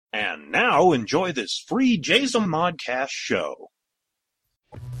And now enjoy this free Jason Modcast show.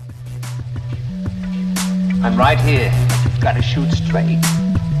 I'm right here. You've got to shoot straight.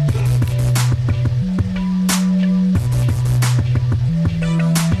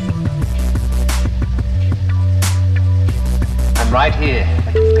 I'm right here.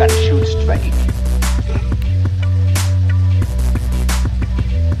 You've got to shoot straight.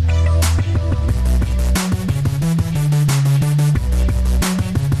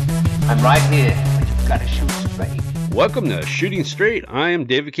 I'm right here. You've got to shoot straight. Welcome to Shooting Straight. I am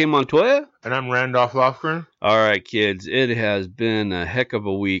David K. Montoya. And I'm Randolph Lofgren. All right, kids. It has been a heck of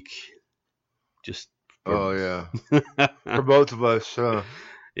a week. Just for both of us.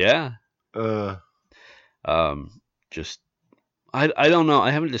 Yeah. I don't know.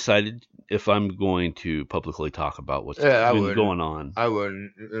 I haven't decided if I'm going to publicly talk about what's been going on. I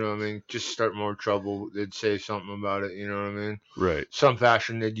wouldn't. You know what I mean? Just start more trouble. They'd say something about it. You know what I mean? Right. Some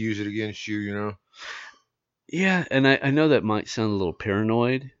fashion, they'd use it against you, you know? Yeah, and I know that might sound a little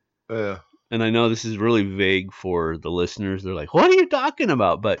paranoid. Yeah. And I know this is really vague for the listeners. They're like, what are you talking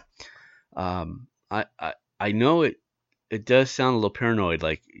about? But I know it does sound a little paranoid.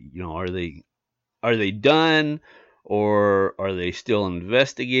 Like, you know, are they done? Or are they still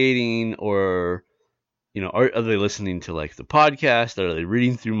investigating? Or, you know, are they listening to like the podcast? Are they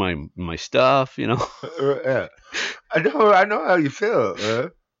reading through my stuff? You know? Yeah. I know how you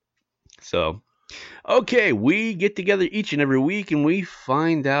feel. So, okay, we get together each and every week and we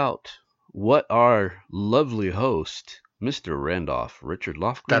find out what our lovely host, Mr. Randolph Richard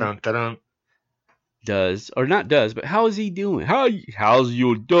Lofgren, does, or not does, but how is he doing? How's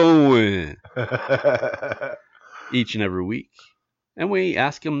you doing? Each and every week. And we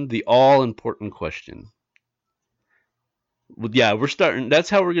ask him the all-important question. Well, yeah, that's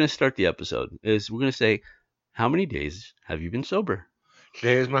how we're going to start the episode, is we're going to say, how many days have you been sober?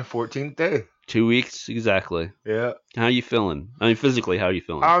 Today is my 14th day. 2 weeks, exactly. Yeah. How you feeling? I mean, physically, how are you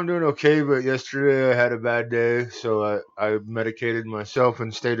feeling? I'm doing okay, but yesterday I had a bad day, so I medicated myself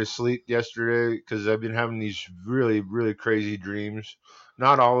and stayed asleep yesterday because I've been having these really, really crazy dreams.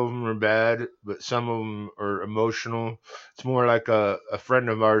 Not all of them are bad, but some of them are emotional. It's more like a friend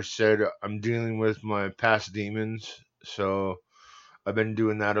of ours said, I'm dealing with my past demons, so I've been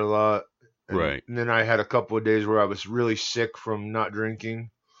doing that a lot. Right. And then I had a couple of days where I was really sick from not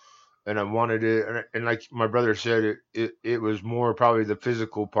drinking. And I wanted it, and like my brother said, it was more probably the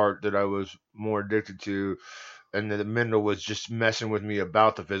physical part that I was more addicted to, and the mental was just messing with me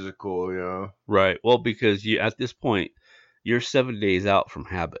about the physical, you know. Right. Well, because at this point, you're 7 days out from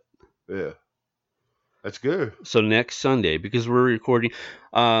habit. Yeah. That's good. So next Sunday, because we're recording,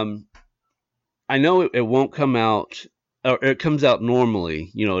 I know it won't come out. Or it comes out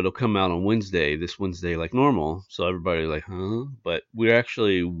normally, you know, it'll come out on this Wednesday like normal. So everybody's like, huh? But we had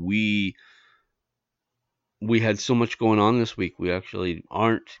so much going on this week. We actually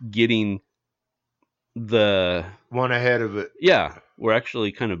aren't getting the one ahead of it. Yeah, we're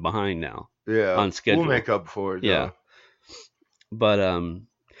actually kind of behind now. Yeah. On schedule. We'll make up for it. Yeah. But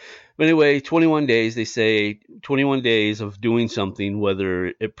anyway, 21 days, they say 21 days of doing something, whether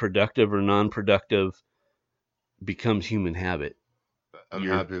it productive or non-productive, becomes human habit. I'm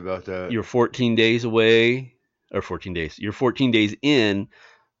happy about that. You're 14 days away, or 14 days. You're 14 days in,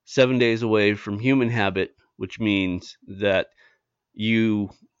 7 days away from human habit, which means that you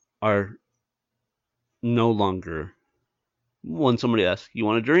are no longer. When somebody asks, you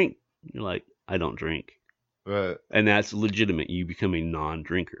want to drink? You're like, I don't drink. Right. And that's legitimate. You become a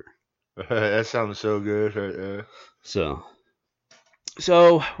non-drinker. That sounds so good right there. So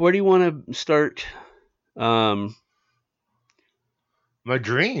where do you want to start? My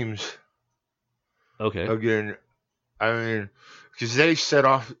dreams. Okay. Again, I mean, because they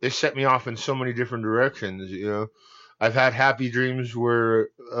set me off in so many different directions. You know, I've had happy dreams where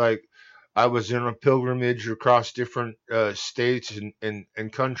like I was in a pilgrimage across different states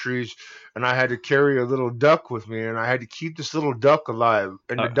and countries, and I had to carry a little duck with me, and I had to keep this little duck alive.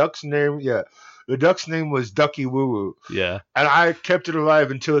 And the duck's name was Ducky Woo Woo. Yeah. And I kept it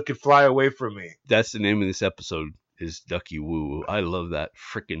alive until it could fly away from me. That's the name of this episode, is Ducky Woo Woo. I love that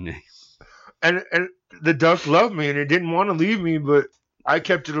freaking name. And the duck loved me, and it didn't want to leave me, but I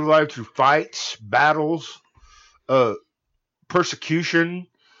kept it alive through fights, battles, persecution,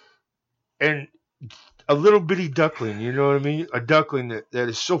 and a little bitty duckling, you know what I mean? A duckling that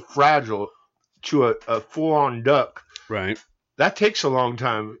is so fragile to a full-on duck. Right. That takes a long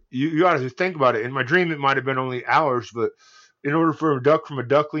time. You got to think about it. In my dream, it might have been only hours, but in order for a duck from a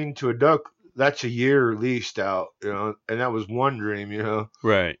duckling to a duck, that's a year at least out, you know, and that was one dream, you know.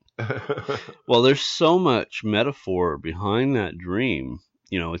 Right. Well, there's so much metaphor behind that dream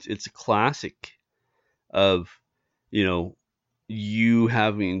it's a classic of, you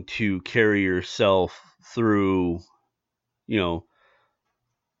having to carry yourself through,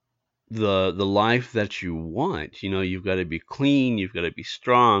 the life that you want. You've got to be clean, you've got to be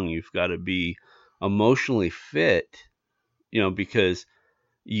strong, you've got to be emotionally fit, because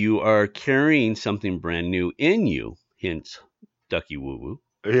you are carrying something brand new in you, hence Ducky Woo Woo.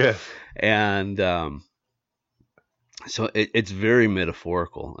 Yeah. And so it's very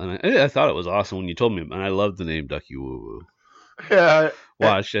metaphorical, and I thought it was awesome when you told me, and I love the name Ducky Woo Woo. Yeah.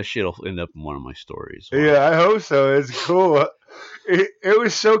 Watch, that shit'll end up in one of my stories. Wow. Yeah, I hope so. It's cool. It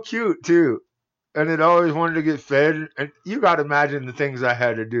was so cute too, and it always wanted to get fed. And you got to imagine the things I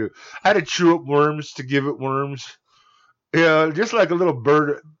had to do. I had to chew up worms to give it worms. Just like a little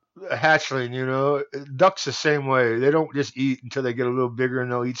bird, a hatchling. Ducks the same way. They don't just eat until they get a little bigger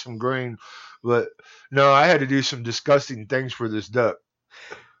and they'll eat some grain. But no, I had to do some disgusting things for this duck.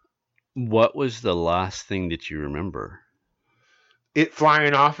 What was the last thing that you remember? It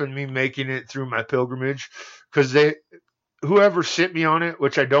flying off and me making it through my pilgrimage, because whoever sent me on it,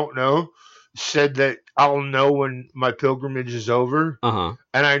 which I don't know, said that I'll know when my pilgrimage is over. Uh-huh.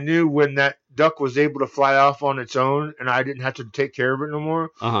 And I knew when that duck was able to fly off on its own and I didn't have to take care of it no more,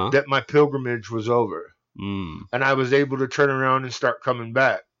 that my pilgrimage was over. And I was able to turn around and start coming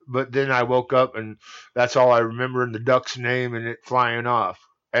back. But then I woke up and that's all I remember, in the duck's name and it flying off.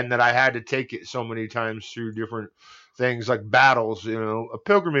 And that I had to take it so many times through different things like battles. A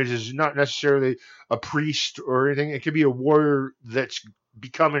pilgrimage is not necessarily a priest or anything. It could be a warrior that's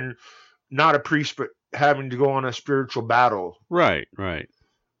becoming not a priest, but having to go on a spiritual battle. Right.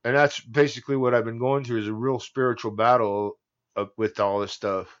 And that's basically what I've been going through, is a real spiritual battle with all this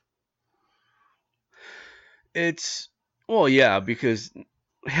stuff. Because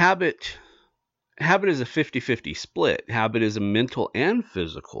habit is a 50-50 split. Habit is a mental and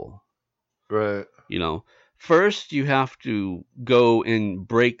physical. Right. First you have to go and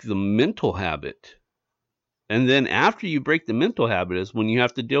break the mental habit. And then after you break the mental habit is when you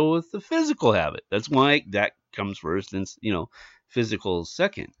have to deal with the physical habit. That's why that comes first and, physical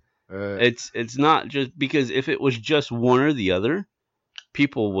second. It's not just because if it was just one or the other,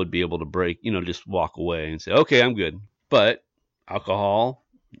 people would be able to break, just walk away and say, okay, I'm good. But alcohol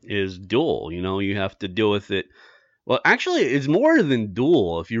is dual, you have to deal with it. Well, actually, it's more than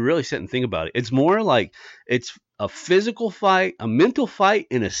dual if you really sit and think about it. It's more like it's a physical fight, a mental fight,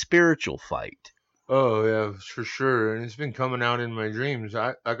 and a spiritual fight. Oh, yeah, for sure. And it's been coming out in my dreams.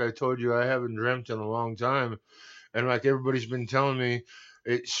 Like I told you, I haven't dreamt in a long time. And like everybody's been telling me,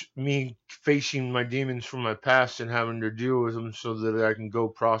 it's me facing my demons from my past and having to deal with them so that I can go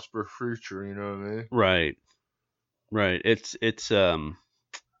prosper future, you know what I mean? Right. It's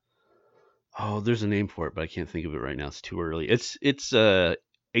there's a name for it, but I can't think of it right now. It's too early. It's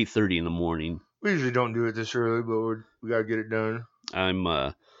 8:30 in the morning. We usually don't do it this early, but we gotta get it done.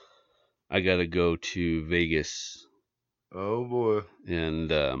 I gotta go to Vegas. Oh boy.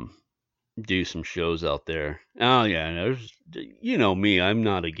 And do some shows out there. Oh yeah, there's me, I'm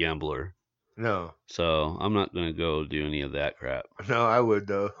not a gambler. No. So I'm not gonna go do any of that crap. No, I would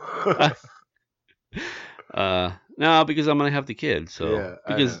though. No, because I'm gonna have the kids. So yeah,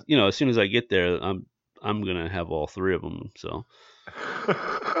 because as soon as I get there, I'm gonna have all three of them. So.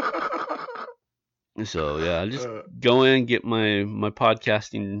 So yeah, I'll just go in, get my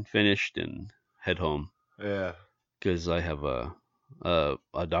podcasting finished, and head home. Yeah. Because I have a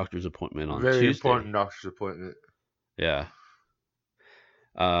doctor's appointment on Very Tuesday. Important doctor's appointment. Yeah.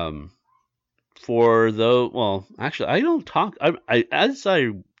 Actually, I don't talk. I as I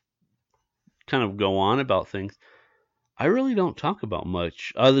kind of go on about things, I really don't talk about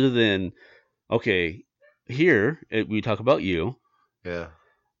much other than, okay, here we talk about you. Yeah.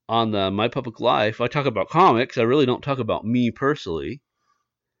 On the My Public Life, I talk about comics. I really don't talk about me personally.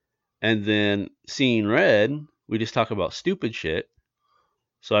 And then Seeing Red, we just talk about stupid shit.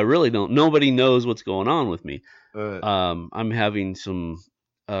 So I really don't. Nobody knows what's going on with me. I'm having some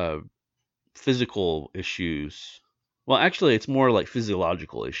physical issues. Well, actually, it's more like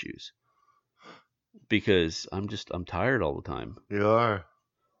physiological issues. Because I'm tired all the time. You are.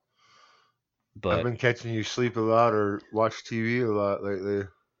 But I've been catching you sleep a lot or watch TV a lot lately.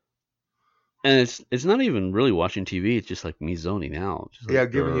 And it's not even really watching TV. It's just like me zoning out.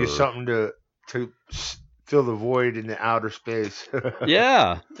 Giving you something to fill the void in the outer space.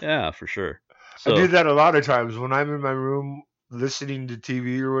 Yeah, for sure. So, I do that a lot of times when I'm in my room listening to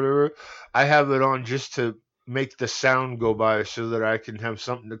TV or whatever. I have it on just to make the sound go by so that I can have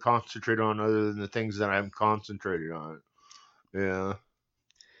something to concentrate on other than the things that I'm concentrating on. Yeah.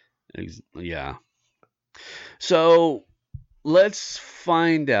 Yeah. So let's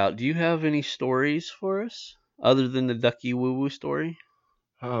find out. Do you have any stories for us other than the Ducky Woo Woo story?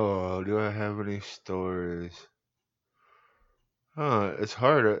 Oh, do I have any stories? It's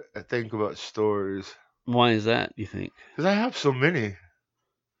hard to think about stories Why is that, you think? because I have so many.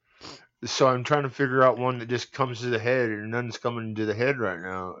 So I'm trying to figure out one that just comes to the head, and none's coming to the head right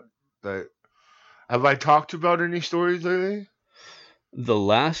now. Like, have I talked about any stories lately? The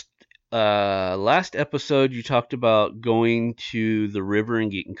last episode you talked about going to the river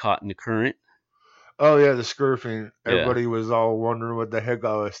and getting caught in the current. Oh yeah, the scurfing. Yeah. Everybody was all wondering what the heck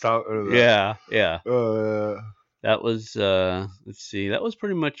I was talking about. Yeah. Uh, That was let's see. That was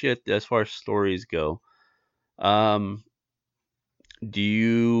pretty much it as far as stories go. Do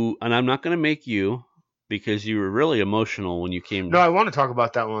you, and I'm not going to make you, because you were really emotional when you came. no, I want to talk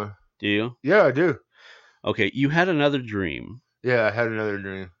about that one. Do you? Yeah, I do. Okay, you had another dream. Yeah, I had another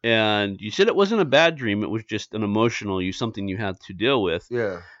dream. And you said it wasn't a bad dream. It was just an emotional, something you had to deal with.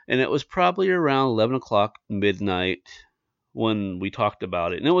 Yeah. And it was probably around 11 o'clock midnight when we talked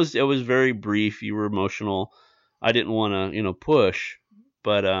about it. And it was very brief. You were emotional. I didn't want to, push.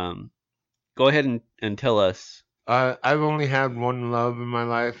 But go ahead and tell us. I've only had one love in my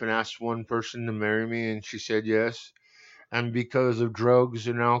life and asked one person to marry me, and she said yes. And because of drugs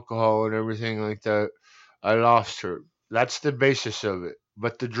and alcohol and everything like that, I lost her. That's the basis of it.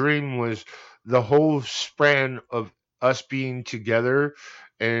 But the dream was the whole span of us being together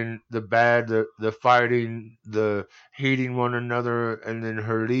and the bad, the fighting, the hating one another, and then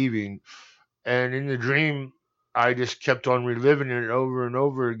her leaving. And in the dream, I just kept on reliving it over and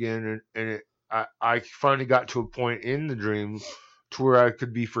over again. I finally got to a point in the dream to where I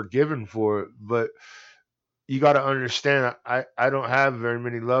could be forgiven for it. But you got to understand, I don't have very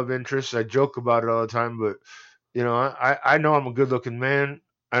many love interests. I joke about it all the time, but I know I'm a good looking man.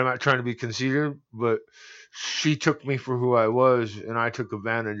 I'm not trying to be conceited, but she took me for who I was, and I took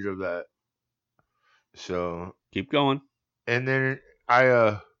advantage of that. So Keep going. and then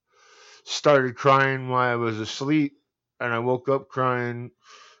I started crying while I was asleep, and I woke up crying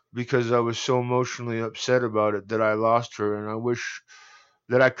because I was so emotionally upset about it that I lost her, and I wish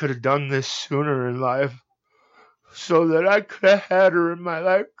that I could have done this sooner in life so that I could have had her in my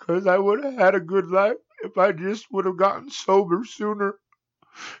life, because I would have had a good life if I just would have gotten sober sooner.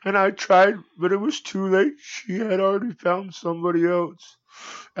 And I tried, but it was too late. She had already found somebody else.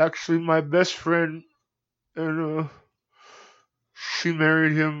 Actually, my best friend, and she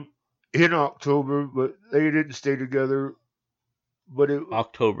married him in October, but they didn't stay together. But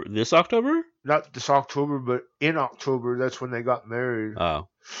October. This October? not this October, but in October, that's when they got married. Oh.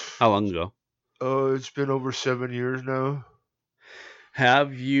 How long ago? It's been over 7 years now.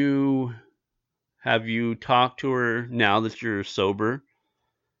 Have you talked to her now that you're sober?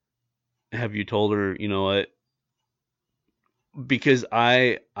 Have you told her, you know what? Because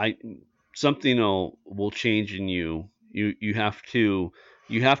I something will change in you. You have to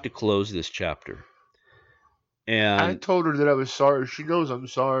close this chapter. I And told her that I was sorry. She knows I'm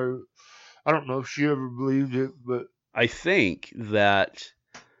sorry. I don't know if she ever believed it, but I think that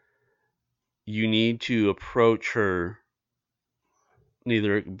you need to approach her,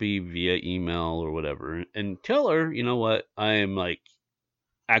 either it be via email or whatever, and tell her, you know what, I am like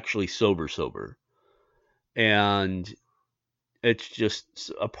actually sober. And it's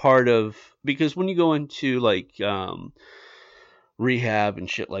just a part of, because when you go into like rehab and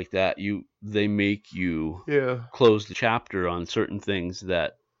shit like that, they make you yeah. close the chapter on certain things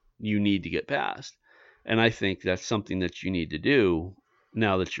that you need to get past. And I think that's something that you need to do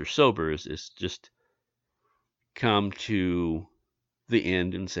now that you're sober, is just come to the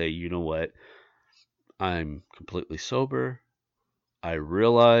end and say, you know what, I'm completely sober. I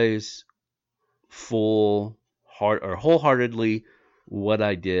realize wholeheartedly what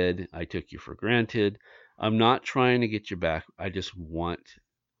I did. I took you for granted. I'm not trying to get you back. I just want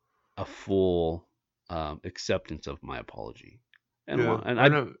a full acceptance of my apology. And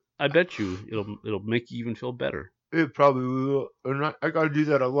Yeah. I bet you it'll make you even feel better. It probably will. And I got to do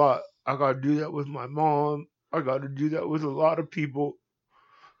that a lot. I got to do that with my mom. I got to do that with a lot of people.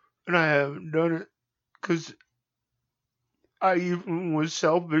 And I haven't done it because I even was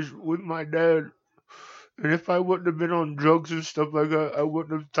selfish with my dad. And if I wouldn't have been on drugs and stuff like that, I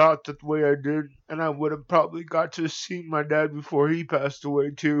wouldn't have thought that the way I did. And I would have probably got to see my dad before he passed away,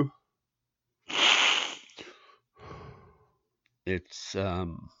 too. It's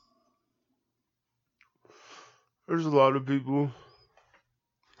There's a lot of people.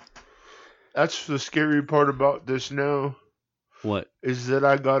 That's the scary part about this now, what? is that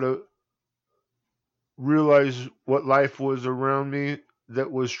I gotta realize what life was around me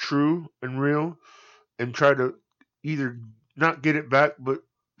that was true and real, and try to either not get it back, but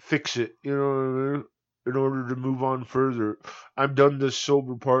fix it. You know what I mean? In order to move on further. I've done the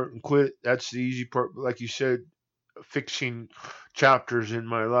sober part and quit. That's the easy part. But like you said, fixing chapters in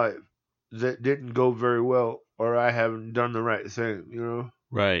my life that didn't go very well, or I haven't done the right thing. You know?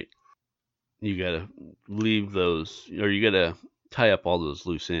 Right. You gotta leave those, or you gotta tie up all those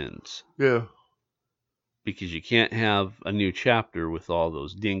loose ends, Yeah. because you can't have a new chapter with all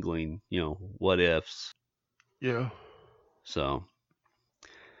those dingling, what ifs. Yeah. So,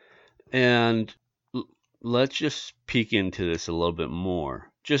 and let's just peek into this a little bit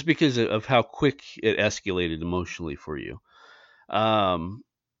more, just because of how quick it escalated emotionally for you.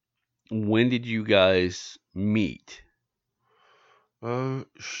 When did you guys meet? I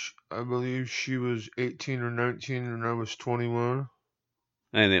believe she was 18 or 19 and I was 21.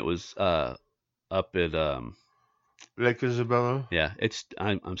 And it was up at Lake Isabella. yeah.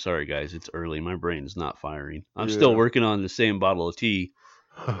 I'm sorry guys, it's early. My brain's not firing. I'm Yeah. still working on the same bottle of tea,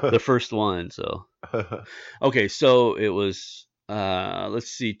 the first one. So okay, so it was let's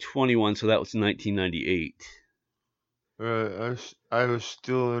see, 21. So that was 1998. I was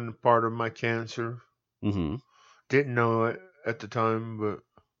still in part of my cancer. Mm-hmm. Didn't know it at the time, but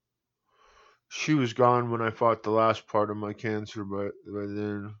she was gone when I fought the last part of my cancer. But by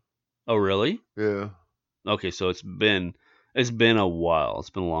then, Oh really? yeah, Okay, so it's been a while. It's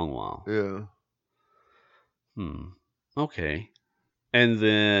been a long while. yeah. Okay. And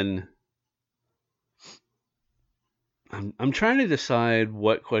then I'm trying to decide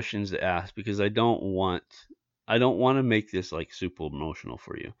what questions to ask, because I don't want to make this like super emotional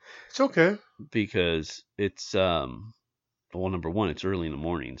for you, It's okay. because it's well, number one, it's early in the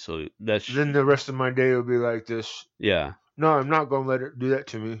morning, so that's Then the rest of my day will be like this. yeah. No, I'm not gonna let it do that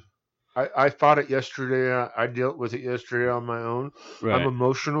to me. I fought it yesterday. I dealt with it yesterday on my own. Right. I'm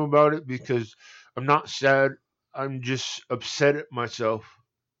emotional about it because I'm not sad. I'm just upset at myself.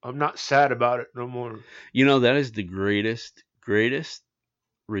 I'm not sad about it no more. That is the greatest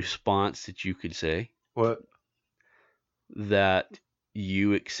response that you could say. What? That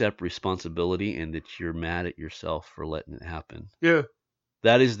you accept responsibility and that you're mad at yourself for letting it happen. Yeah.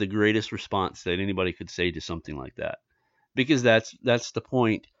 That is the greatest response that anybody could say to something like that. Because that's the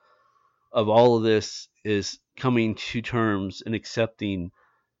point of all of this, is coming to terms and accepting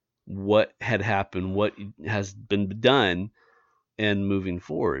what had happened, what has been done, and moving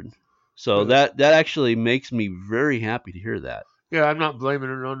forward. So that actually makes me very happy to hear that. Yeah, I'm not blaming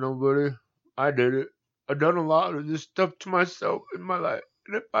it on nobody. I did it. I've done a lot of this stuff to myself in my life.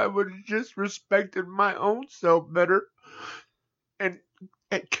 And if I would have just respected my own self better and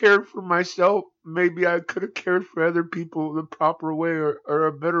cared for myself, maybe I could have cared for other people the proper way or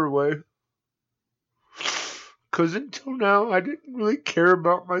a better way. Because until now, I didn't really care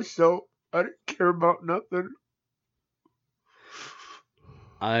about myself. I didn't care about nothing.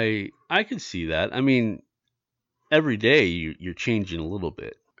 I could see that. I mean, every day you're changing a little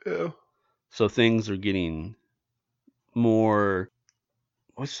bit. Yeah. So things are getting more,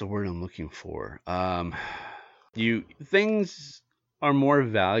 what's the word I'm looking for? Things are more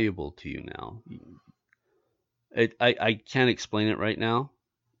valuable to you now. I can't explain it right now,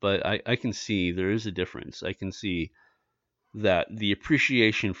 but I can see there is a difference. I can see that the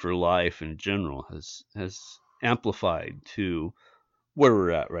appreciation for life in general has amplified to where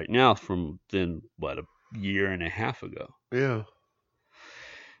we're at right now from then, what, a year and a half ago. Yeah.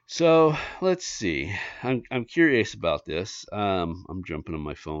 So let's see. I'm curious about this. I'm jumping on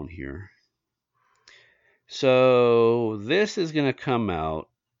my phone here. So this is gonna come out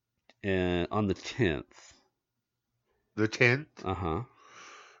on the 10th. The 10th? Uh-huh.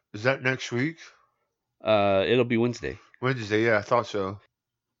 Is that next week? It'll be Wednesday. Wednesday, yeah, I thought so.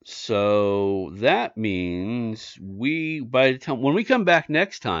 So that means by the time when we come back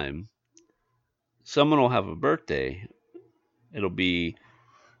next time, someone will have a birthday. It'll be,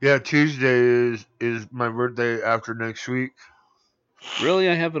 yeah, Tuesday is my birthday after next week. Really,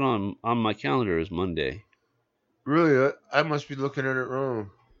 I have it on my calendar as Monday. Really, I must be looking at it wrong.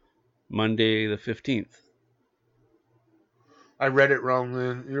 Monday the 15th. I read it wrong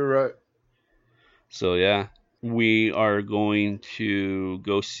then. You're right. So yeah, we are going to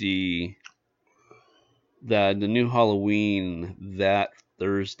go see the new Halloween that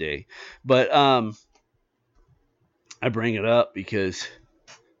Thursday. But I bring it up because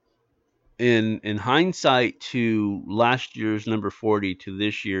in hindsight to last year's number 40 to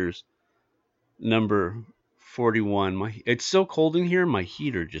this year's number 41, it's so cold in here, my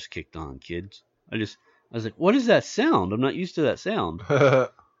heater just kicked on, kids. I was like, what is that sound? I'm not used to that sound.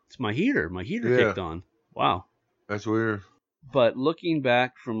 It's my heater. My heater kicked on. Wow. That's weird. But looking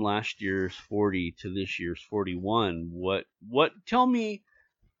back from last year's 40 to this year's 41, what tell me,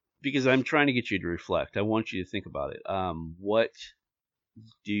 because I'm trying to get you to reflect. I want you to think about it.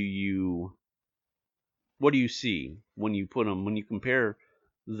 Do you what do you see when you when you compare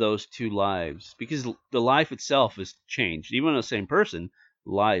those two lives? Because the life itself has changed. Even the same person,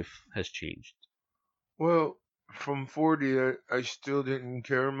 life has changed. Well, from 40, I still didn't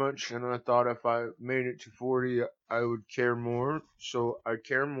care much, and I thought if I made it to 40, I would care more. So I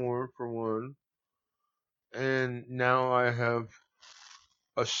care more, for one. And now I have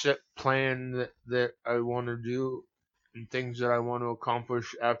a set plan that I want to do and things that I want to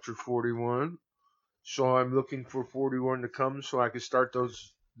accomplish after 41. So I'm looking for 41 to come so I can start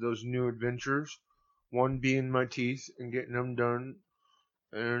those new adventures. One being my teeth and getting them done,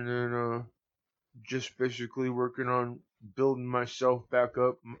 and then just basically working on building myself back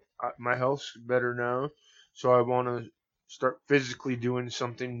up. My health's better now, so I want to start physically doing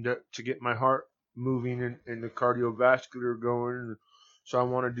something to get my heart moving and the cardiovascular going. So I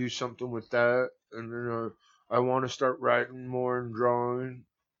want to do something with that, and then I want to start writing more and drawing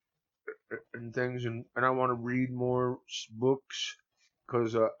and things, and I want to read more books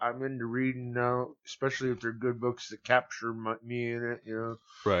because I'm into reading now, especially if they're good books that capture me in it,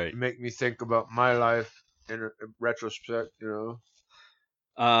 Right. make me think about my life in a retrospect,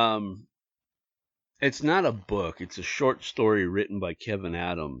 It's not a book. It's a short story written by Kevin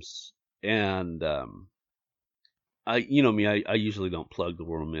Adams. And you know me, I usually don't plug the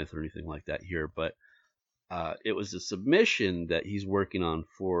World Myth or anything like that here, but it was a submission that he's working on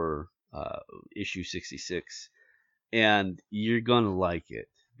for issue 66, and you're gonna like it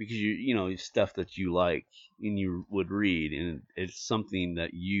because you know stuff that you like and you would read, and it's something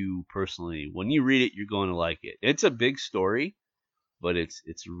that you personally, when you read it, you're going to like it. It's a big story, but it's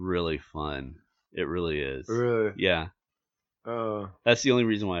really fun. It really is. Really? Yeah. Uh, That's the only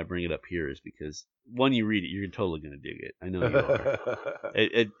reason why I bring it up here, is because when you read it, you're totally gonna dig it. I know you are.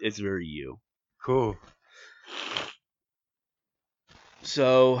 It's very you. Cool.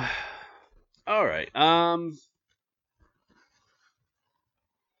 So, all right.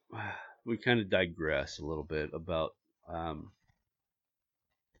 We kind of digress a little bit about. I'm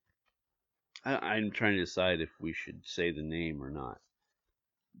trying to decide if we should say the name or not.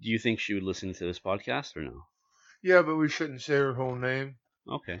 Do you think she would listen to this podcast or no? Yeah, but we shouldn't say her whole name.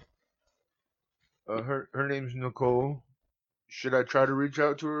 Okay. Her name's Nicole. Should I try to reach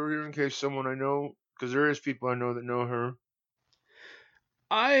out to her here in case someone I know? Because there is people I know that know her.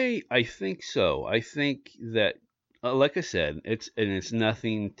 I think so. I think that, like I said, it's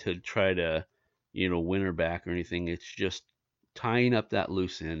nothing to try to, win her back or anything. It's just tying up that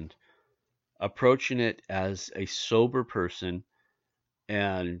loose end, approaching it as a sober person,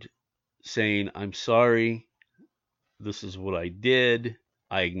 and saying, "I'm sorry. This is what I did.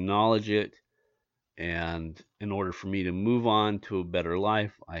 I acknowledge it, and in order for me to move on to a better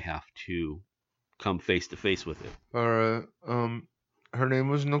life, I have to come face to face with it." All right. Her name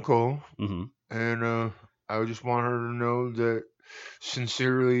was Nicole, Hmm. and I just want her to know that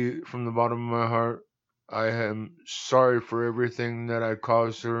sincerely, from the bottom of my heart, I am sorry for everything that I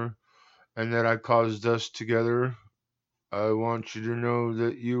caused her and that I caused us together. I want you to know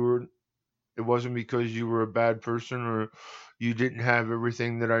that it wasn't because you were a bad person or you didn't have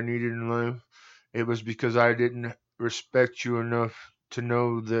everything that I needed in life. It was because I didn't respect you enough to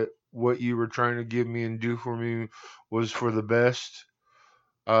know that what you were trying to give me and do for me was for the best.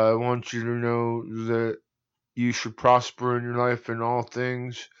 I want you to know that you should prosper in your life in all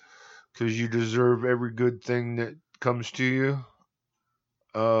things because you deserve every good thing that comes to you.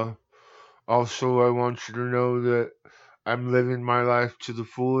 Uh, Also, I want you to know that I'm living my life to the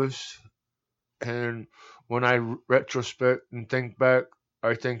fullest. And when I retrospect and think back,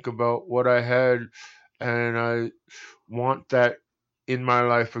 I think about what I had, and I want that in my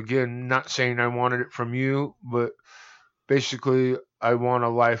life again. Not saying I wanted it from you, but basically, I want a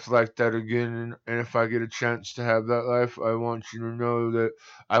life like that again. And if I get a chance to have that life, I want you to know that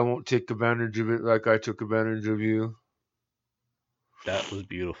I won't take advantage of it like I took advantage of you. That was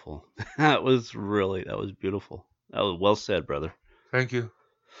beautiful. That was beautiful. That was well said, brother. Thank you.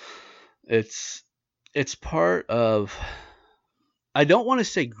 It's it's part of, I don't want to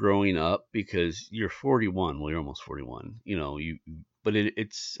say growing up, because you're 41. Well, you're almost 41. But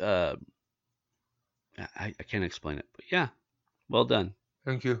it's I can't explain it. But yeah, well done.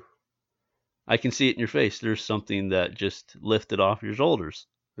 Thank you. I can see it in your face. There's something that just lifted off your shoulders.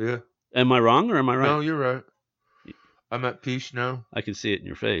 Yeah. Am I wrong or am I right? No, you're right. I'm at peace now. I can see it in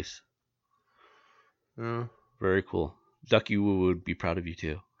your face. Yeah. Very cool. Ducky Woo would be proud of you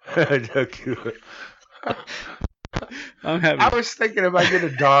too. Thank you. I'm happy. I was thinking if I get a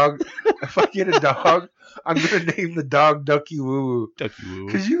dog, I'm gonna name the dog Ducky Woo Woo. Ducky Woo.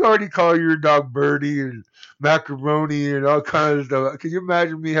 Because you already call your dog Birdie and Macaroni and all kinds of stuff. Can you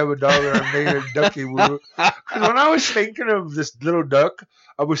imagine me have a dog and I'm naming it Ducky Woo? Because when I was thinking of this little duck,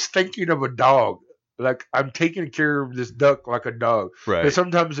 I was thinking of a dog. Like I'm taking care of this duck like a dog. Right. And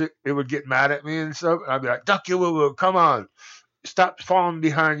sometimes it would get mad at me and stuff. And I'd be like, Ducky Woo Woo, come on. Stop falling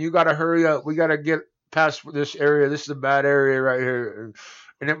behind. You got to hurry up. We got to get past this area. This is a bad area right here.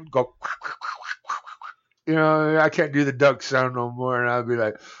 And it would go, you know, I can't do the duck sound no more. And I'd be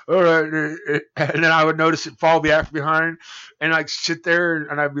like, all right. And then I would notice it fall back behind and I'd sit there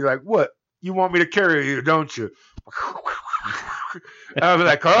and I'd be like, what? You want me to carry you, don't you? I'd be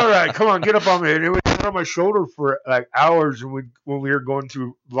like, all right, come on, get up on me. And it would sit on my shoulder for like hours when we were going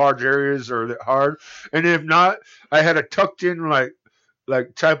through large areas or hard. And if not, I had a tucked in like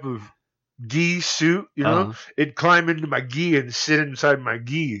type of gi suit, you know. It'd climb into my gi and sit inside my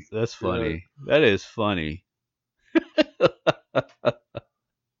gi. That's funny. That is funny.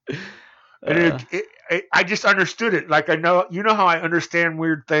 And I just understood it. Like I know, you know how I understand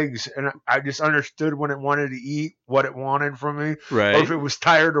weird things, and I just understood when it wanted to eat, what it wanted from me, right? Or if it was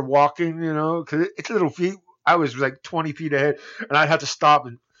tired of walking, you know, because its little feet. I was like 20 feet ahead, and I'd have to stop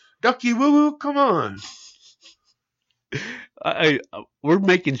and Ducky Woo Woo, come on. We're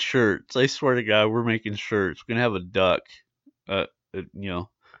making shirts. I swear to God, we're making shirts. We're gonna have a duck, you know,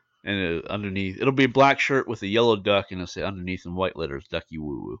 and underneath it'll be a black shirt with a yellow duck, and it'll say underneath in white letters, Ducky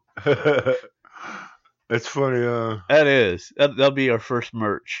Woo Woo. That's funny. That is. That'll be our first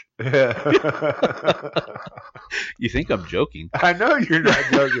merch. Yeah. You think I'm joking? I know you're not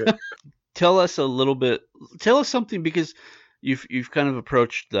joking. Tell us a little bit. Tell us something, because you've kind of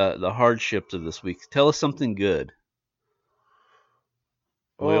approached the hardships of this week. Tell us something good.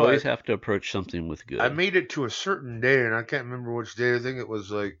 We always have to approach something with good. I made it to a certain day, and I can't remember which day. I think it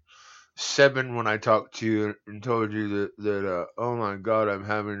was like 7 when I talked to you and told you that oh my God, I'm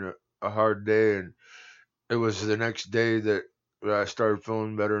having a hard day. And it was the next day that I started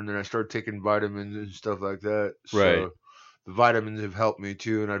feeling better, and then I started taking vitamins and stuff like that. So right. The vitamins have helped me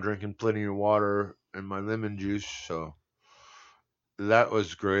too, and I'm drinking plenty of water and my lemon juice. So that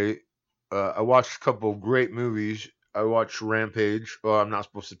was great. I watched a couple of great movies. I watched Rampage. Well, I'm not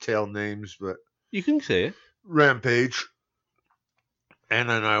supposed to tell names, but you can say it. Rampage. And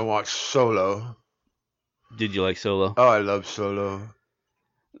then I watched Solo. Did you like Solo? Oh, I love Solo.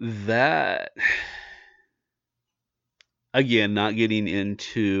 That, again, not getting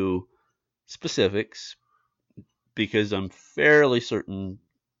into specifics, because I'm fairly certain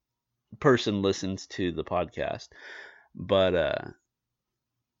person listens to the podcast, but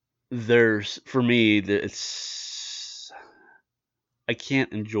there's, for me, it's, I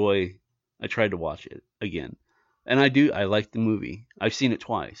can't enjoy. I tried to watch it again, and I like the movie. I've seen it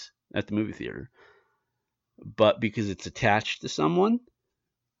twice at the movie theater, but because it's attached to someone,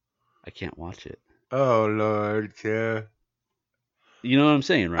 I can't watch it. Oh Lord, yeah. You know what I'm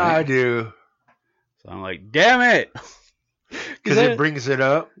saying, right? I do. So I'm like, damn it, because it brings it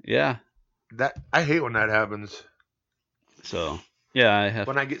up. Yeah. That I hate when that happens. So yeah, I have.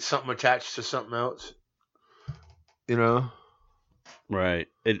 When I get something attached to something else, you know. Right.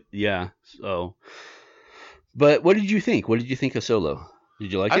 Yeah. So, but what did you think? What did you think of Solo?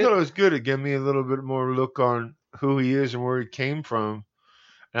 Did you like it? I thought it was good. It gave me a little bit more look on who he is and where he came from.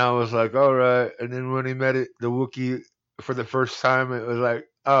 And I was like, all right. And then when he met the Wookiee for the first time, it was like,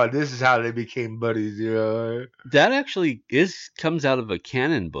 oh, this is how they became buddies, you know. That actually comes out of a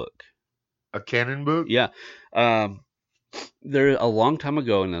canon book. A canon book? Yeah. There a long time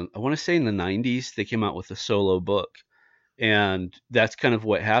ago, I want to say in the 90s, they came out with a Solo book. And that's kind of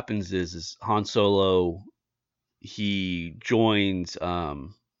what happens is Han Solo, he joins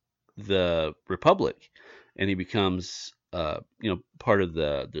the Republic, and he becomes part of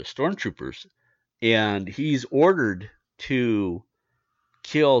the stormtroopers, and he's ordered to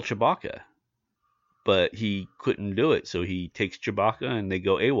kill Chewbacca, but he couldn't do it, so he takes Chewbacca and they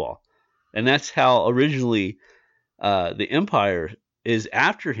go AWOL. And that's how originally the Empire is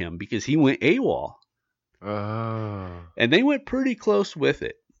after him, because he went AWOL. Oh. And they went pretty close with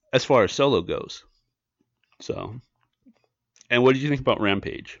it as far as Solo goes. So, and what did you think about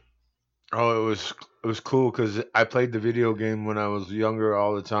Rampage? Oh, it was cool because I played the video game when I was younger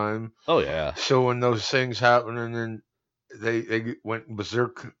all the time. Oh yeah. So when those things happened and then they went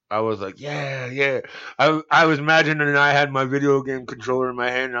berserk, I was like, yeah. I was imagining I had my video game controller in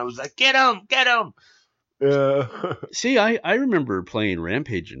my hand and I was like, get him. Yeah. See, I remember playing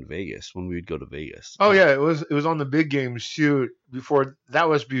Rampage in Vegas when we would go to Vegas. Oh yeah, it was on the big games too. Before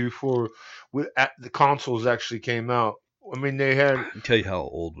the consoles actually came out. I mean, they had I tell you how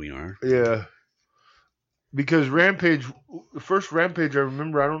old we are. yeah. Because the first Rampage I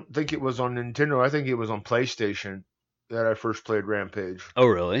remember, I don't think it was on Nintendo. I think it was on PlayStation that I first played Rampage. Oh,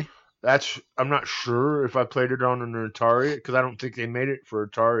 really? I'm not sure if I played it on an Atari because I don't think they made it for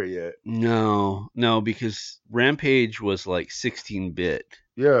Atari yet. No, because Rampage was like 16-bit.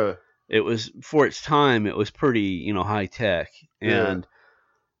 Yeah, It was for its time. It was pretty, high tech, and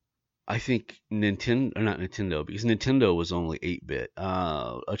I think Nintendo, or not Nintendo, because Nintendo was only 8-bit.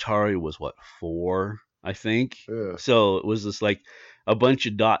 Atari was what, 4, I think. yeah, So it was just like a bunch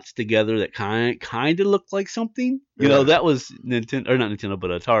of dots together that kind of looked like something. Yeah. That was Nintendo, or not Nintendo,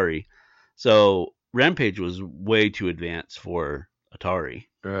 but Atari. So Rampage was way too advanced for Atari.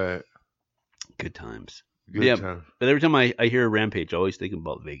 right. Good times. Good Yeah. time. But every time I hear Rampage, I always think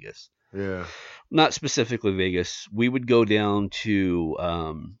about Vegas. Yeah, Not specifically Vegas. We would go down to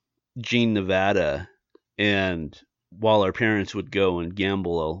Jean, Nevada, and while our parents would go and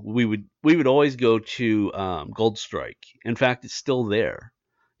gamble, we would always go to Gold Strike. In fact, it's still there.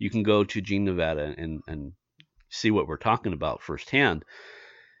 You can go to Jean, Nevada, and see what we're talking about firsthand.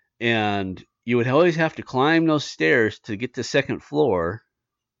 And you would always have to climb those stairs to get to the second floor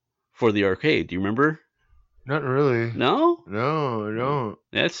for the arcade. Do you remember? not really. No? No, I don't.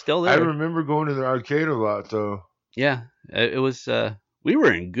 Yeah, it's still I there. remember going to the arcade a lot though. Yeah, it was. We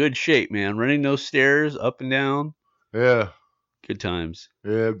were in good shape, man. Running those stairs up and down. Yeah, Good times.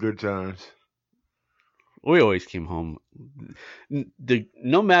 yeah, good times. We always came home.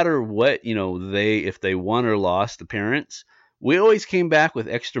 No matter what, if they won or lost, the parents, we always came back with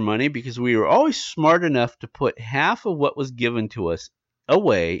extra money because we were always smart enough to put half of what was given to us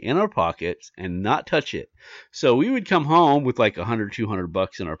away in our pockets and not touch it. So we would come home with like $100,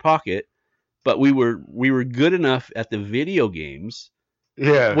 $200 in our pocket, but we were good enough at the video games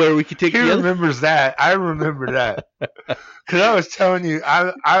Yeah, where we could take he the other. remembers that. I remember that because I was telling you,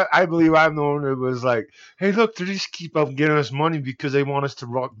 I believe I'm the one that was like, hey, look, they just keep up getting us money because they want us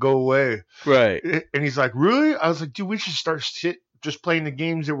to go away. Right. And he's like, really? I was like, dude, we should start just playing the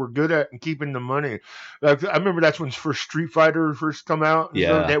games that we're good at and keeping the money. Like I remember that's when first Street Fighter first come out.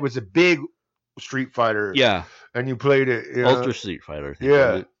 Yeah. That was a big Street Fighter. Yeah. And you played it. You know? Ultra Street Fighter. I think, Yeah.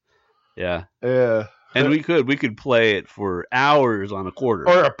 wasn't it? Yeah. Yeah. And we could play it for hours on a quarter.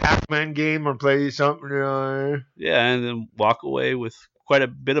 Or a Pac-Man game or play something. You know? Yeah, and then walk away with quite a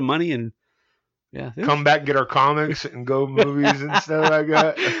bit of money, and yeah, Come back, get our comics, and go movies and stuff like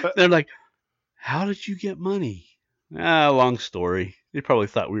that. they're like, "How did you get money?" Long story. They probably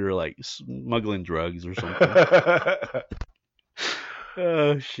thought we were like smuggling drugs or something.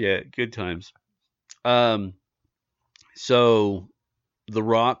 Oh shit, good times. So The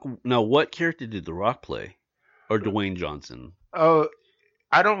Rock. Now, what character did The Rock play, or Dwayne Johnson? Oh,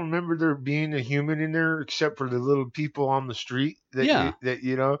 I don't remember there being a human in there except for the little people on the street. Yeah.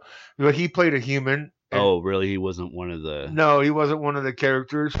 But he played a human. and- Oh, really? He wasn't one of the. No, he wasn't one of the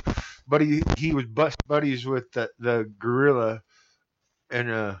characters, but he was buddies with the gorilla,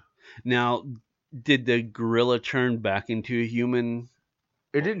 and Now, did the gorilla turn back into a human?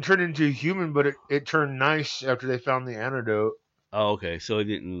 it didn't turn into a human, but it turned nice after they found the antidote. Oh, okay. So it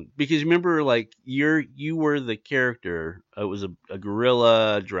didn't, because remember, like you were the character. It was a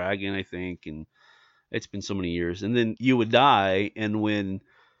gorilla, a dragon, I think, and it's been so many years. And then you would die, and when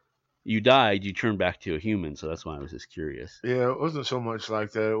you died, you turned back to a human. So that's why I was just curious. Yeah, it wasn't so much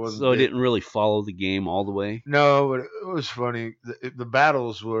like that. It wasn't. So it didn't really follow the game all the way. No, but it was funny. The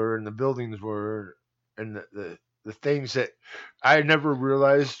battles were, and the buildings were, and the things that I never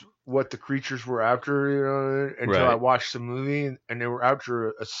realized what the creatures were after, until I Right. watched the movie, and they were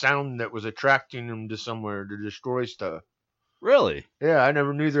after a sound that was attracting them to somewhere to destroy stuff. Really? Yeah, I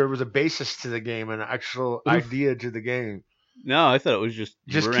never knew there was a basis to the game, an actual idea to the game. No, I thought it was just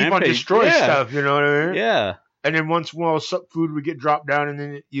Just keep on Rampage. destroying Yeah. stuff, you know what I mean? Yeah. And then once in a while, some food would get dropped down, and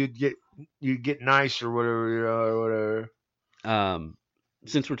then you'd get nice or whatever, or whatever.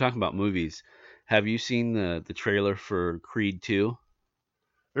 Since we're talking about movies, have you seen the trailer for Creed 2?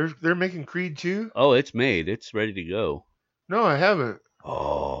 They're making Creed 2? Oh, it's made. It's ready to go. No, I haven't.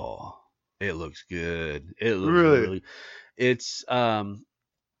 Oh, it looks good. It looks Really? It's Ivan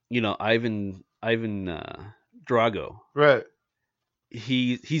Drago. Right.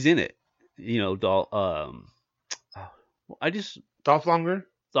 He's in it. Dolph Lundgren?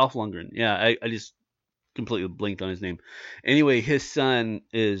 Dolph Lundgren. Yeah, I just completely blinked on his name. Anyway, his son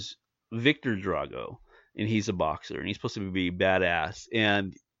is Victor Drago, and he's a boxer, and he's supposed to be badass,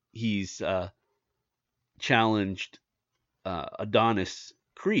 and he's challenged Adonis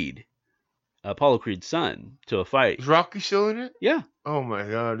Creed, Apollo Creed's son, to a fight. Is Rocky still in it? Yeah, Oh my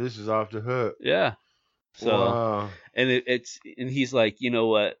god, this is off the hook. yeah. So, Wow. and and he's like, you know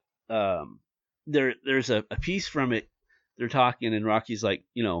what? There's a piece from it. They're talking, and Rocky's like,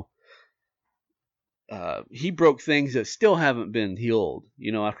 you know, he broke things that still haven't been healed,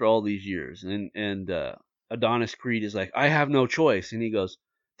 you know, after all these years. And Adonis Creed is like, I have no choice. And he goes,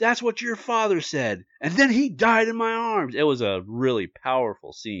 that's what your father said. And then he died in my arms. It was a really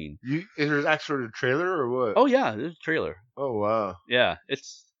powerful scene. Is there actually a trailer or what? Oh, yeah, there's a trailer. Oh, wow. Yeah,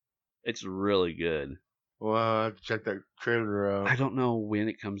 it's really good. Well, I have to check that trailer out. I don't know when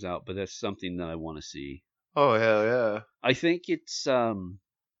it comes out, but that's something that I want to see. Oh, hell yeah. I think it's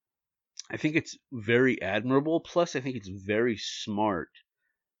very admirable. Plus, I think it's very smart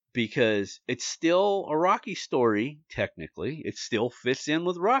because it's still a Rocky story. Technically, it still fits in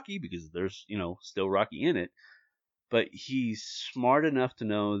with Rocky because there's, you know, still Rocky in it. But he's smart enough to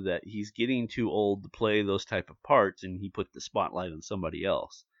know that he's getting too old to play those type of parts, and he put the spotlight on somebody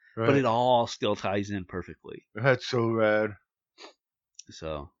else. Right. But it all still ties in perfectly. That's so rad.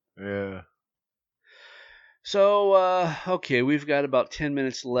 So. Yeah. So, okay, we've got about 10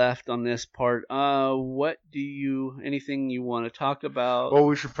 minutes left on this part. Anything you want to talk about? Oh,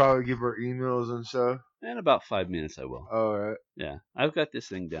 we should probably give our emails and stuff. In about 5 minutes, I will. All right. Yeah, I've got this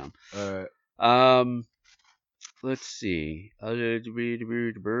thing down. All right. Let's see.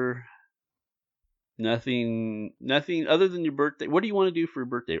 Nothing other than your birthday. What do you want to do for your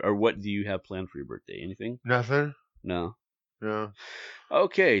birthday? Or what do you have planned for your birthday? Anything? Nothing? No. No.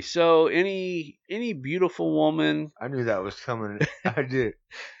 Okay, so any beautiful woman I knew that was coming. I did.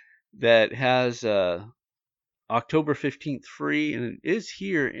 that has October 15th free, and it is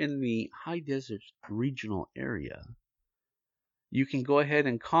here in the High Desert regional area, you can go ahead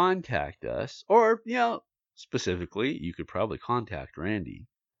and contact us, or, you know, specifically, you could probably contact Randy.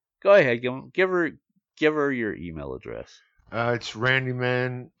 Go ahead, give her your email address. It's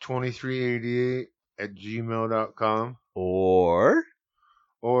randyman2388@gmail.com.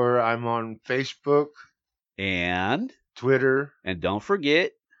 Or I'm on Facebook and Twitter, and don't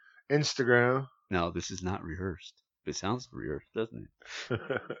forget, Instagram. No, this is not rehearsed. It sounds rehearsed, doesn't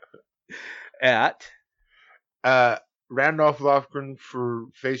it? At Randolph Lofgren for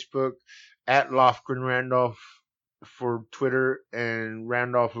Facebook, at Lofgren Randolph for Twitter, and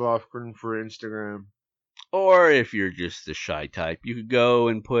Randolph Lofgren for Instagram. Or if you're just the shy type, you could go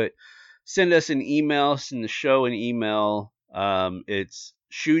and send us an email, send the show an email. It's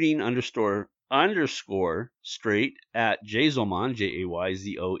shooting_straight at jayzomon,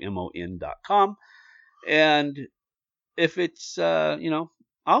 JAYZOMON.com. And if it's, I'll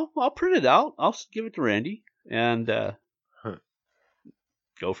print it out. I'll give it to Randy and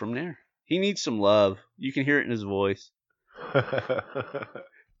go from there. He needs some love. You can hear it in his voice.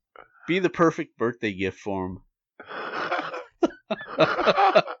 Be the perfect birthday gift for him.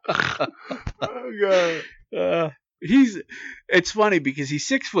 Oh, God. It's funny because he's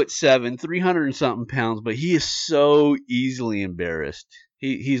 6'7", 300 and something pounds, but he is so easily embarrassed.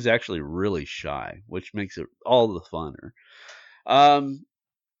 He's actually really shy, which makes it all the funner.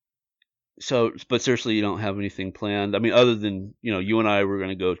 So, but seriously, you don't have anything planned? I mean, other than, you and I were going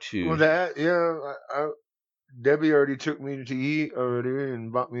to go to... Well, Debbie already took me to eat already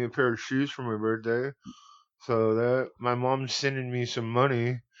and bought me a pair of shoes for my birthday. So my mom's sending me some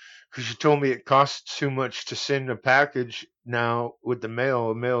money because she told me it costs too much to send a package now with the mail.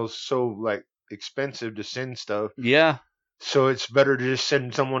 The mail's so expensive to send stuff. Yeah. So it's better to just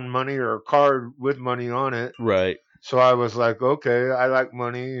send someone money or a card with money on it. Right. So I was like, okay, I like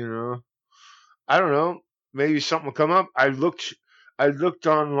money, I don't know. Maybe something will come up. I looked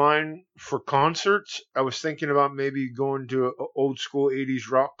online for concerts. I was thinking about maybe going to an old school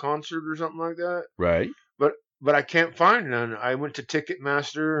 80s rock concert or something like that. Right. But I can't find none. I went to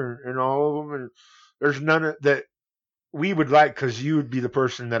Ticketmaster and all of them, and there's none that we would like because you would be the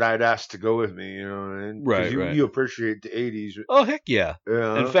person that I'd ask to go with me, and right. You appreciate the 80s. Oh, heck yeah.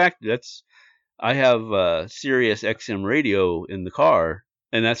 Yeah. In fact, I have Sirius XM radio in the car,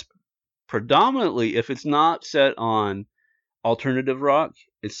 and that's predominantly, if it's not set on alternative rock,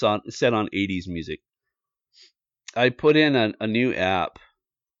 it's set on 80s music. I put in a new app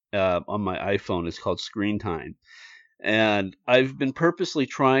on my iPhone. It's called Screen Time, and I've been purposely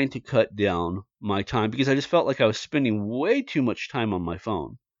trying to cut down my time because I just felt like I was spending way too much time on my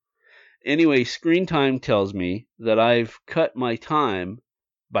phone. Anyway, Screen Time tells me that I've cut my time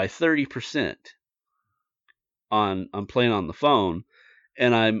by 30% on playing on the phone,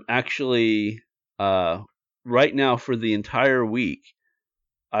 and I'm actually right now for the entire week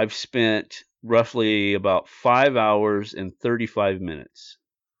I've spent roughly about 5 hours and 35 minutes.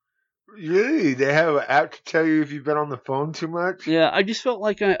 Really? They have an app to tell you if you've been on the phone too much? Yeah, I just felt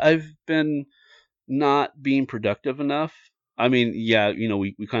like I've been not being productive enough. I mean, yeah,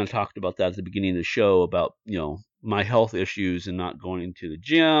 we kind of talked about that at the beginning of the show about, my health issues and not going into the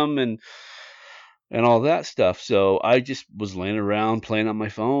gym and all that stuff. So I just was laying around playing on my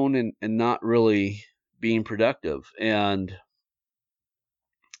phone and not really being productive. And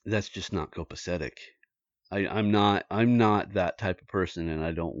that's just not copacetic. I'm not that type of person, and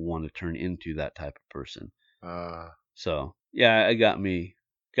I don't want to turn into that type of person. So yeah, I got me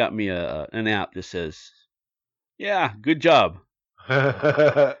an app that says, yeah, good job.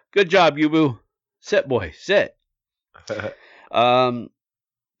 Good job, Yubu. Sit, boy, sit.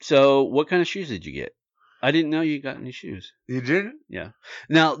 So what kind of shoes did you get? I didn't know you got any shoes. You didn't? Yeah.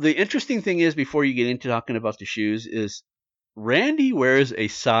 Now, the interesting thing is, before you get into talking about the shoes, is Randy wears a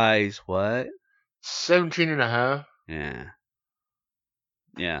size what? 17 and a half. Yeah.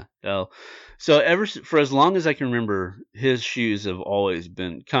 Yeah. So for as long as I can remember, his shoes have always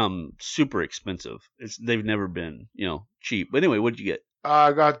come super expensive. They've never been, cheap. But anyway, what did you get?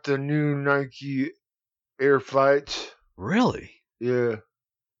 I got the new Nike Air Flights. Really? Yeah.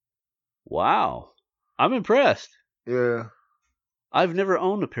 Wow. I'm impressed. Yeah. I've never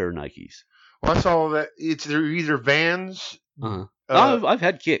owned a pair of Nikes. Well, that's all that. They're either Vans. Uh-huh. I've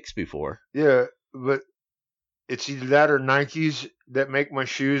had Kicks before. Yeah, but it's either that or Nikes that make my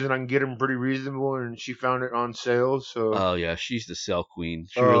shoes, and I can get them pretty reasonable. And she found it on sale, so. Oh yeah, she's the sell queen.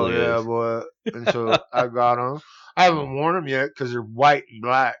 She really yeah, is. boy. And so I got them. I haven't worn them yet because they're white and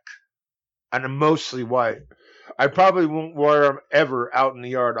black, and I'm mostly white. I probably won't wear them ever out in the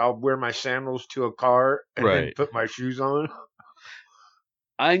yard. I'll wear my sandals to a car and then put my shoes on.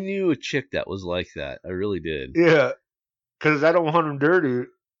 I knew a chick that was like that. I really did. Yeah, because I don't want them dirty.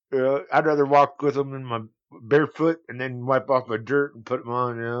 I'd rather walk with them in my barefoot and then wipe off my dirt and put them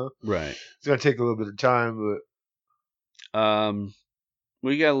on. Right. It's gonna take a little bit of time, but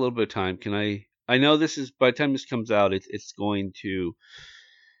we got a little bit of time. Can I know this is by the time this comes out, it's going to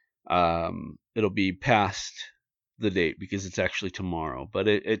it'll be past the date because it's actually tomorrow. But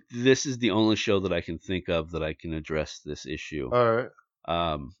this is the only show that I can think of that I can address this issue. All right.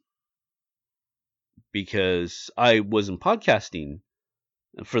 Because I wasn't podcasting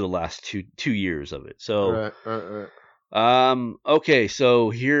for the last two years of it. So right. Okay, so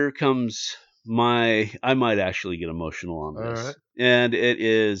here comes I might actually get emotional on this. Right. And it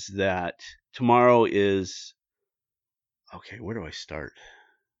is that tomorrow is okay, where do I start?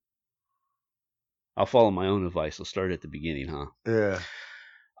 I'll follow my own advice. I'll start at the beginning, huh? Yeah.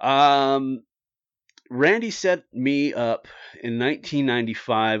 Randy set me up in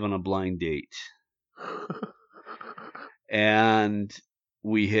 1995 on a blind date. And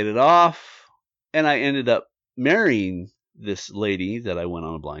we hit it off, and I ended up marrying this lady that I went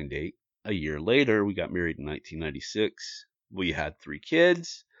on a blind date. A year later, we got married in 1996. We had 3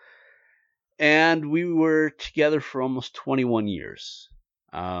 kids, and we were together for almost 21 years.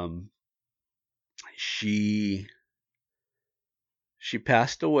 She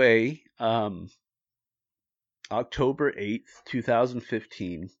passed away October 8th,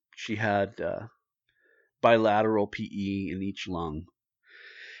 2015. She had bilateral PE in each lung.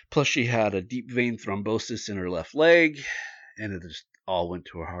 Plus, she had a deep vein thrombosis in her left leg, and it just all went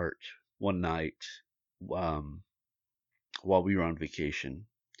to her heart one night while we were on vacation.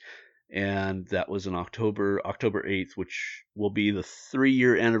 And that was on October 8th, which will be the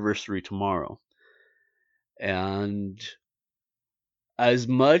 3-year anniversary tomorrow. And as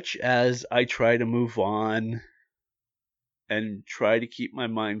much as I try to move on and try to keep my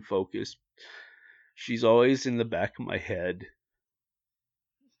mind focused, she's always in the back of my head.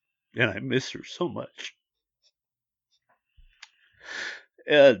 And I miss her so much.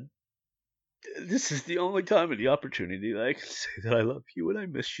 And this is the only time and the opportunity that I can say that I love you and I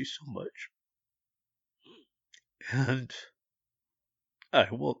miss you so much. And I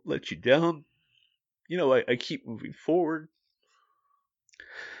won't let you down. I keep moving forward.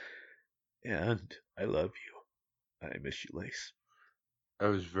 And I love you. I miss you, Lace. That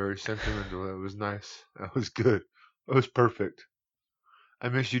was very sentimental. That was nice. That was good. That was perfect. I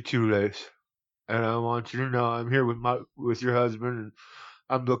miss you too, Lace. And I want you to know I'm here with your husband, and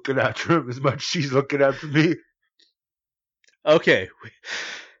I'm looking after him as much as she's looking after me. Okay.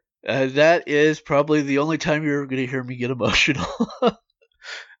 That is probably the only time you're going to hear me get emotional.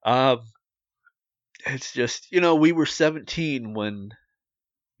 It's just, we were 17 when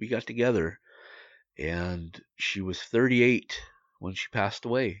we got together, and she was 38 when she passed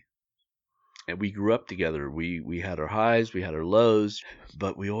away. And we grew up together. We had our highs, we had our lows,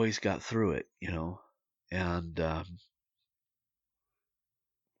 but we always got through it, And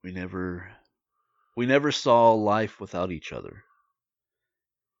we never saw life without each other.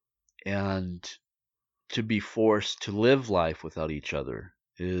 And to be forced to live life without each other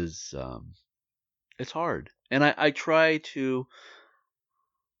is it's hard. And I try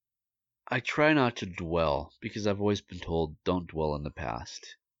not to dwell, because I've always been told don't dwell in the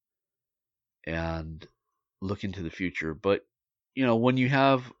past and look into the future. But when you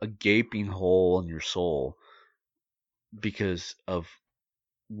have a gaping hole in your soul because of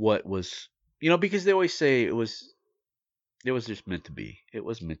what was, because they always say it was just meant to be. It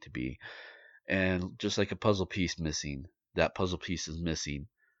was meant to be. And just like a puzzle piece missing, that puzzle piece is missing.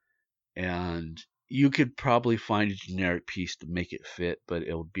 And you could probably find a generic piece to make it fit, but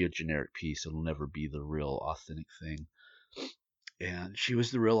it will be a generic piece. It'll never be the real authentic thing. And she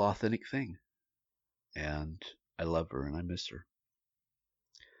was the real authentic thing. And I love her and I miss her.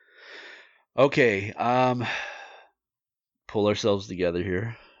 Okay, pull ourselves together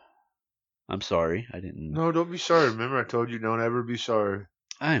here. I'm sorry, I didn't. No, don't be sorry. Remember, I told you don't ever be sorry.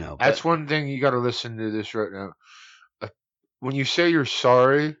 I know. That's one thing you got to listen to this right now. When you say you're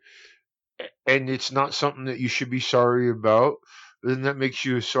sorry, and it's not something that you should be sorry about, then that makes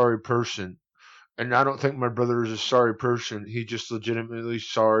you a sorry person. And I don't think my brother is a sorry person. He's just legitimately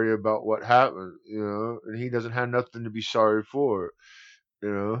sorry about what happened, and he doesn't have nothing to be sorry for,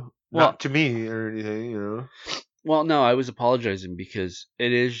 not to me or anything, Well, no, I was apologizing because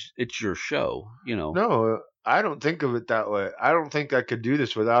it's your show, No, I don't think of it that way. I don't think I could do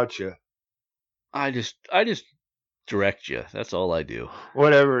this without you. I just direct you. That's all I do.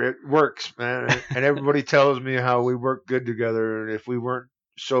 Whatever, it works, man. And everybody tells me how we work good together, and if we weren't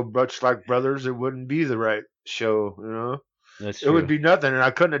so much like brothers, it wouldn't be the right show, That's true. It would be nothing, and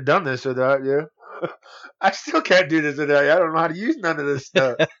I couldn't have done this without you. I still can't do this without you. I don't know how to use none of this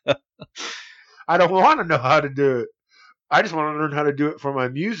stuff. I don't want to know how to do it. I just want to learn how to do it for my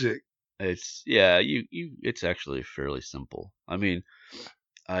music. It's it's actually fairly simple. I mean,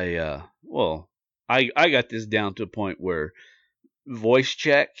 I got this down to a point where voice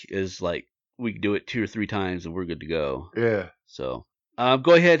check is like we can do it 2 or 3 times and we're good to go. Yeah. So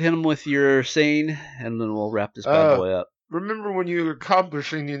go ahead, hit them with your saying, and then we'll wrap this bad boy up. Remember, when you're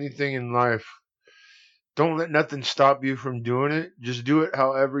accomplishing anything in life, don't let nothing stop you from doing it. Just do it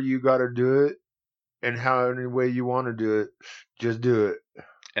however you got to do it, and any way you want to do it. Just do it.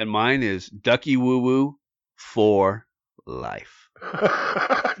 And mine is Ducky Woo Woo for life.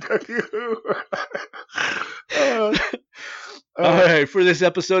 Ducky Woo. All right, for this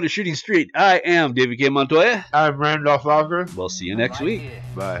episode of Shooting Street, I am David K. Montoya. I'm Randolph Walker. We'll see you next week. Here.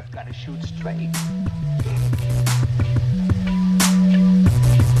 Bye. Gotta shoot straight.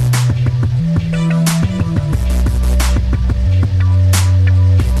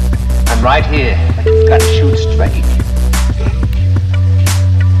 I'm right here. Gotta shoot straight.